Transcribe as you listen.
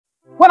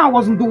When I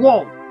was in the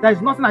world, there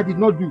is nothing I did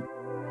not do.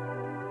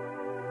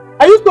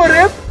 I used to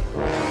rape,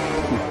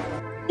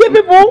 kill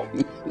people,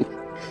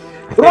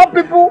 rob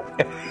people.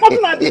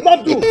 Nothing I did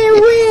not do.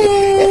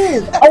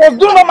 I was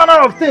doing all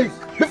manner of things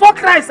before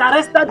Christ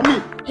arrested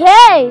me.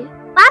 Hey,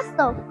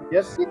 Pastor.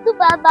 Yes. You do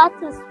bad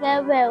to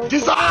swear well.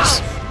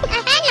 Jesus!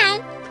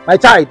 My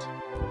child,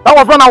 that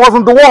was when I was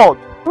in the world.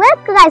 When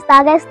Christ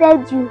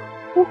arrested you,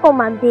 who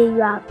come and bail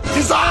you out?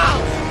 Jesus!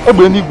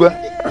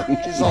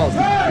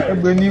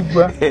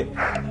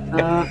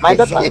 My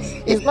daughter,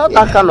 it's not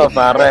that kind of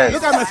arrest.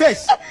 Look at my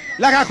face.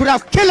 Like I could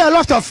have killed a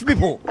lot of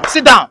people.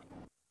 Sit down.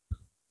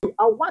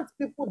 I want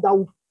people that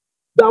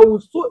will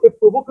sow a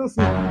provoking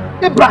seed.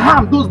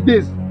 Abraham those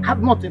days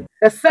had nothing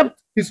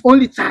except his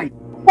only child.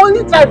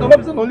 Only child, not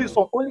even only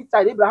son, only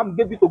child. Abraham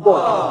gave it to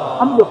God.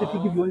 How many of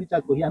you give your only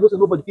child to him? I know say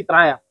nobody can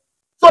try.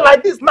 So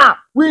like this now,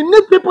 we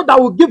need people that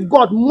will give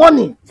God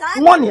money.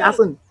 Money as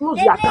in close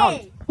your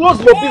account,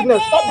 close your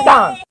business, shut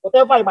down.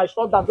 Whatever you might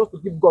shut down just to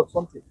give God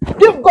something.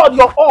 Give God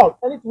your all.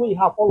 Anything you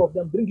have, all of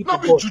them, bring it to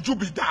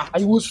God.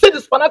 And you will see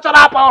the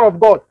supernatural power of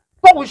God.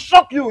 God will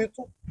shock you.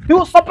 He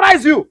will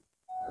surprise you.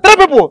 3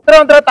 people,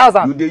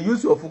 300,000. You they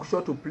use your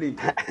function to play.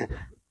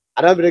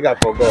 I don't bring up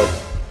for God.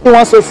 He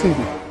wants to see.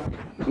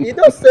 He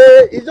just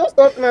say, he just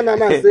talk man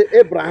say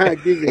Abraham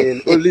give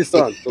his only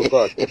son to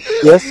God.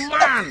 Yes.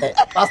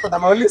 Pastor,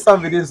 my only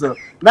son with this.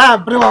 Now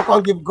bring one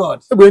can give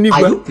God.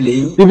 Are you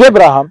playing? If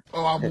Abraham.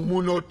 Oh,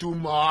 I'm not too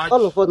much.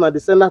 All of us are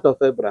descendants of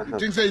Abraham.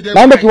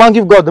 Now make you want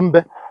give God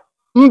Mbe.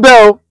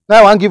 Now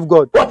I want give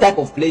God. What type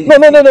of playing?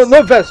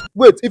 No verse.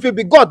 Wait, if it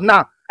be God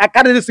now, I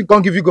carry this thing,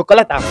 can't give you go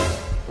collect am.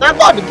 Now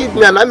God give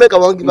me and I make I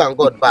won't give and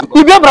God back.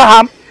 If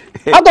Abraham,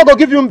 I'm going to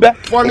give you Mbe.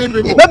 Funny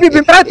people. Maybe you've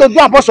been trying to do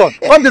abortion.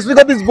 Come this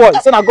figure this boy,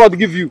 say now God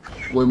give you.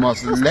 We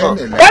must learn a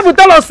lesson. Bible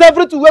tell us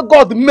everything where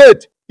God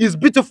made is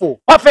beautiful,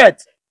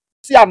 perfect.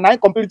 See, I'm not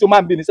complete to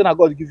man being, say now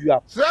God give you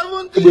up.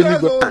 70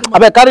 years old. I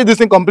better carry this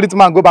thing complete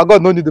man go, but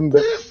God no need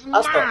Mbe.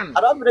 Pastor, I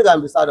don't bring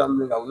and beside I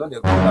will not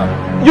go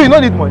back. You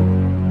don't need money.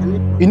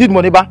 You need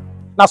money, ba?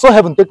 Now so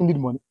heaven take need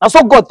money. Now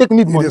so God take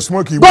need money.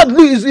 God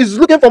is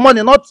looking for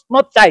money, not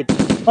child,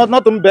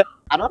 not Mbe.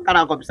 I don't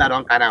carry come beside, I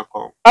don't carry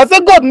come. I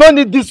say God no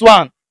need this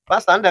one.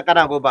 Pastor, I'm the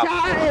carry go back.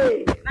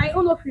 I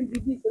own nothing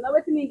with this. Now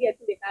waiting to get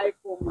to the carry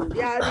for me.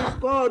 Yeah, this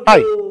God.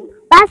 Hi.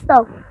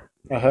 Pastor,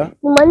 the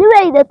money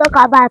where you dey talk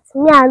about,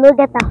 me I no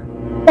get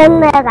am.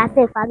 10 naira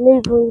safe, I no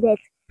even get.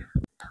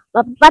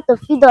 But papa to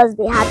feed us,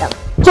 they had them.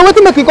 So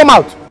what make you come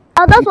out?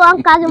 I just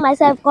want carry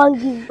myself,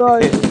 can't give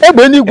God.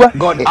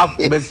 God have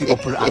mercy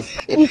upon us.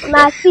 If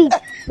not feed,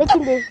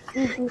 making the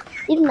feed you.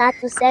 If not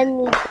to send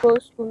me go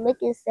school,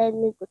 making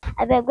send me go.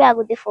 I beg where I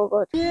go there for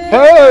God.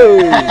 Hey!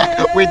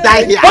 We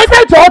die here. What's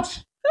that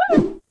church?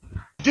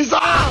 Jesus!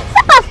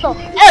 Pastor,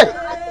 Hey!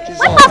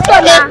 what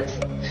pastor now?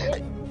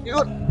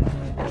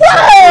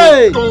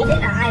 Hey!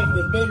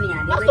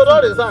 Pastor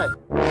don't resign.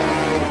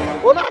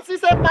 Well, that's he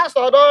said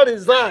Pastor don't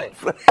resign.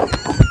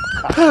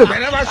 They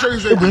never show you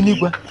say.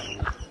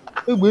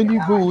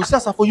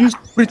 For you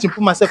preaching,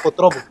 put myself for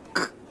trouble.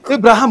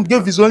 Abraham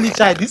gave his only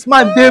child. This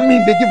man, they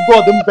give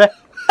God Mbe.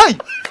 Hey!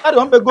 I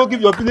don't go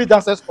give your village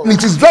ancestors.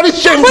 It is very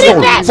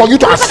shameful for you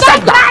to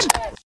accept that.